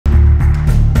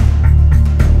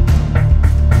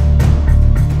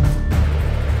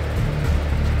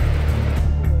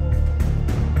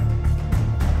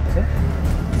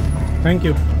Thank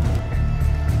you.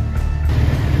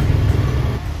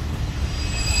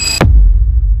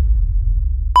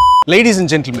 Ladies and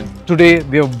gentlemen, today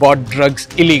we have bought drugs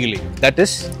illegally, that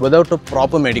is, without a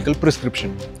proper medical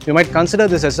prescription. You might consider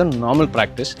this as a normal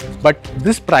practice, but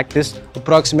this practice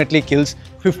approximately kills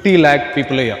 50 lakh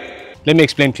people a year. Let me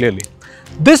explain clearly.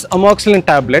 This amoxicillin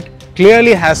tablet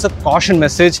clearly has a caution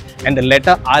message and a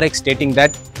letter RX stating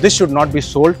that this should not be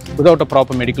sold without a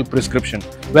proper medical prescription.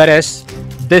 Whereas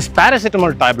this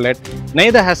paracetamol tablet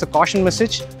neither has a caution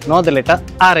message nor the letter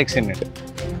RX in it.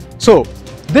 So,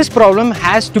 this problem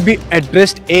has to be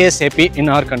addressed ASAP in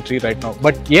our country right now,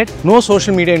 but yet no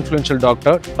social media influential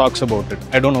doctor talks about it.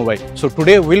 I don't know why. So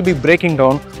today we'll be breaking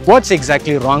down what's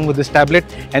exactly wrong with this tablet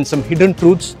and some hidden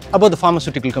truths about the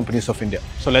pharmaceutical companies of India.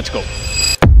 So let's go.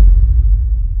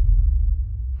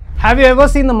 Have you ever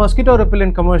seen the mosquito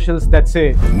repellent commercials that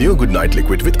say, "New Good Night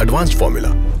Liquid with advanced formula"?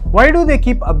 Why do they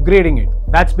keep upgrading it?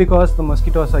 That's because the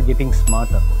mosquitoes are getting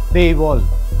smarter. They evolve.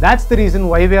 That's the reason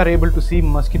why we are able to see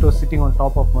mosquitoes sitting on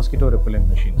top of mosquito repellent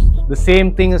machines. The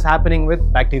same thing is happening with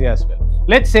bacteria as well.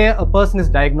 Let's say a person is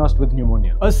diagnosed with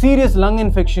pneumonia, a serious lung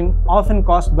infection often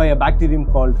caused by a bacterium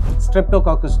called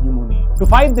Streptococcus pneumoniae. To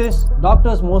fight this,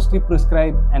 doctors mostly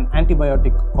prescribe an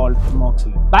antibiotic called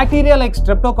amoxicillin. Bacteria like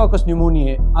Streptococcus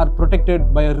pneumoniae are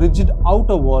protected by a rigid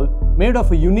outer wall made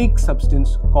of a unique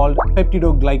substance called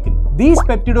peptidoglycan. These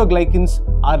peptidoglycans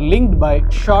are linked by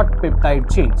short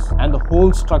peptide chains, and the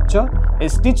whole structure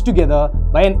is stitched together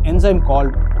by an enzyme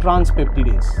called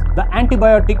transpeptidase. The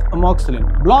antibiotic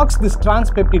amoxicillin blocks this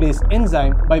transpeptidase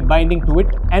enzyme by binding to it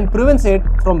and prevents it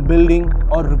from building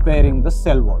or repairing the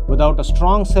cell wall. Without a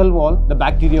strong cell wall, the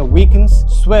bacteria weakens,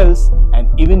 swells, and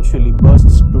eventually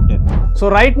bursts to death. So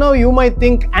right now you might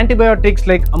think antibiotics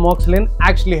like amoxicillin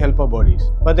actually help our bodies.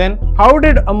 But then, how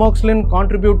did amoxicillin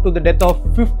contribute to the death of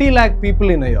 50 lakh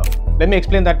people in a year? Let me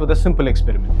explain that with a simple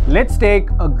experiment. Let's take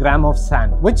a gram of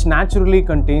sand, which naturally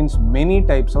contains many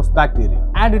types of bacteria.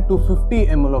 Add it to 50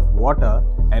 ml of water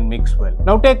and mix well.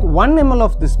 Now take 1 ml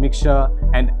of this mixture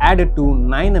and add it to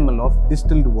 9 ml of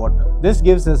distilled water. This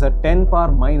gives us a 10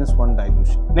 power minus 1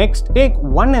 dilution. Next, take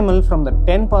 1 ml from the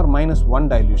 10 power minus 1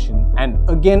 dilution and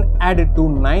again add it to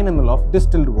 9 ml of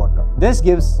distilled water. This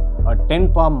gives a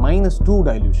 10 power minus 2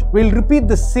 dilution. We'll repeat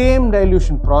the same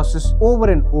dilution process over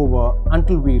and over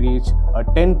until we reach a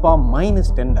 10 power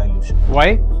minus 10 dilution.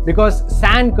 Why? Because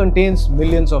sand contains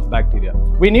millions of bacteria.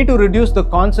 We need to reduce the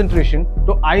concentration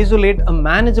to isolate a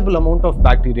manageable amount of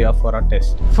bacteria for our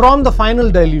test. From the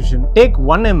final dilution, take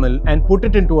 1 ml and put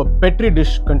it into a petri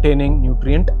dish containing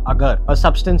nutrient agar, a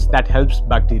substance that helps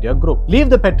bacteria grow. Leave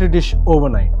the petri dish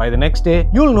overnight. By the next day,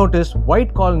 you'll notice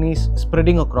white colonies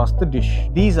spreading across the dish.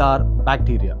 These are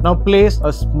bacteria. Now place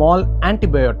a small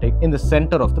antibiotic in the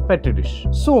center of the petri dish.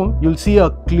 Soon, you'll see a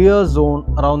clear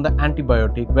zone around the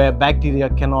antibiotic where bacteria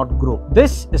cannot grow.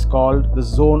 This is called the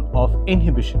zone of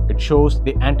inhibition. It shows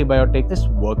the antibiotic is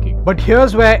working. But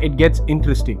here's where it gets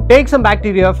interesting. Take some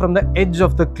bacteria from the edge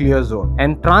of the clear zone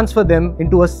and transfer them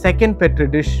into a second petri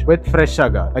dish with fresh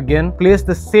agar. Again, place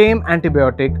the same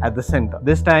antibiotic at the center.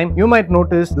 This time, you might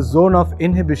notice the zone of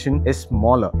inhibition is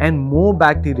smaller and more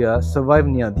bacteria survive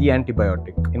near the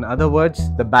antibiotic. In other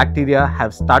words, the bacteria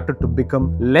have started to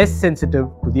become less sensitive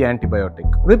to the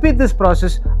antibiotic. Repeat this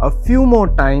process a few more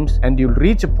times and you'll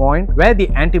reach a point where the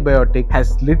antibiotic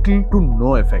has little to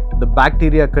no effect. The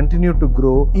bacteria continue to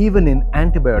grow even in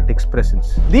antibiotics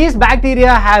presence. These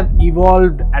bacteria have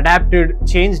evolved, adapted,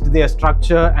 changed their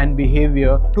structure and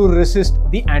behavior to resist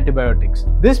the antibiotics.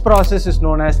 This process is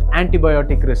known as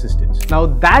antibiotic resistance. Now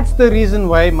that's the reason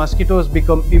why mosquitoes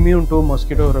become immune to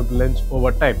mosquito repellents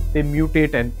over time. They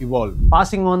mutate and evolve,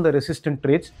 passing on the resistant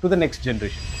traits to the next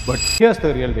generation. But here's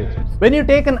the real danger. When you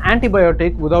take an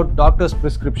antibiotic without doctor's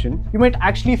prescription, you might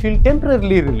actually feel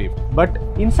temporarily relieved. But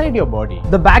inside your body,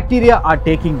 the bacteria are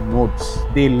taking notes.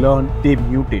 They learn, they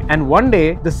mutate. And one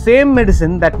day, the same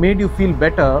medicine that made you feel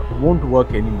better won't work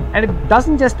anymore. And it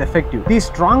doesn't just affect you. These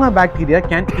stronger bacteria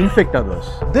can infect others.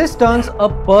 This turns a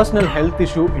personal health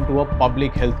issue into a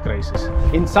public health crisis.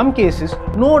 In some cases,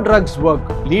 no drugs work,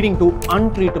 leading to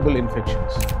untreatable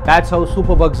infections. That's how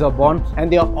superbugs are born,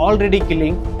 and they are already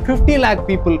killing 50 lakh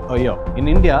people a year. In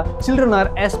India, children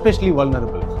are especially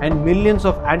vulnerable, and millions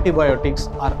of antibiotics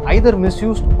are either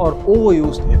misused or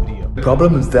overused every year. The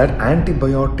problem is that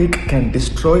antibiotic can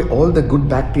destroy all the good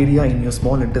bacteria in your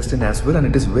small intestine as well, and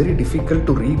it is very difficult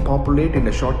to repopulate in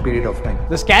a short period of time.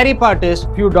 The scary part is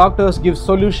few doctors give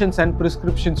solutions and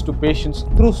prescriptions to patients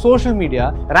through social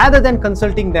media rather than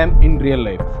consulting them in real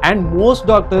life. And most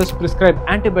doctors prescribe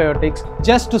antibiotics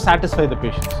just to satisfy the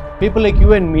patients. People like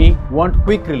you and me want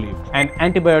quick relief, and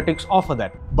antibiotics offer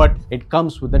that, but it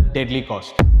comes with a deadly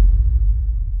cost.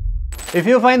 If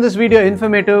you find this video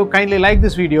informative, kindly like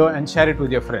this video and share it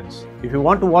with your friends. If you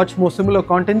want to watch more similar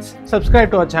contents,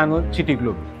 subscribe to our channel Chitti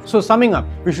Global. So summing up,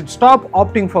 we should stop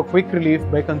opting for quick relief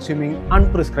by consuming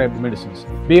unprescribed medicines.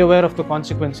 Be aware of the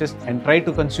consequences and try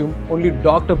to consume only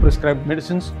doctor prescribed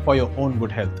medicines for your own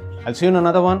good health. I'll see you in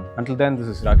another one. Until then, this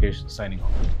is Rakesh signing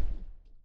off.